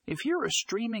If you're a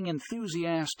streaming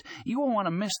enthusiast, you won't want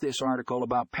to miss this article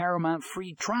about Paramount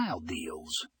free trial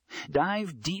deals.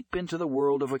 Dive deep into the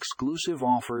world of exclusive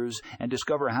offers and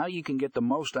discover how you can get the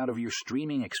most out of your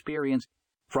streaming experience.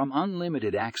 From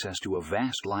unlimited access to a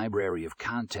vast library of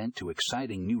content to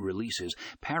exciting new releases,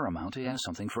 Paramount has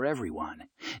something for everyone.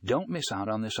 Don't miss out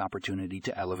on this opportunity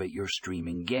to elevate your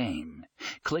streaming game.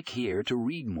 Click here to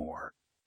read more.